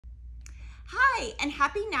Hi, and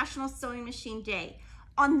happy National Sewing Machine Day.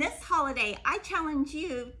 On this holiday, I challenge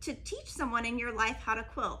you to teach someone in your life how to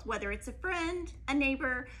quilt, whether it's a friend, a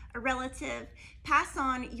neighbor, a relative. Pass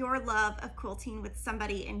on your love of quilting with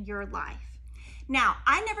somebody in your life. Now,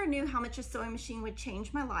 I never knew how much a sewing machine would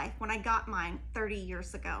change my life when I got mine 30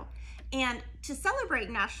 years ago. And to celebrate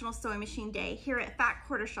National Sewing Machine Day, here at Fat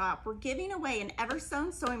Quarter Shop, we're giving away an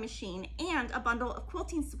ever-sewn sewing machine and a bundle of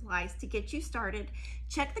quilting supplies to get you started.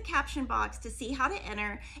 Check the caption box to see how to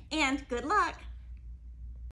enter, and good luck!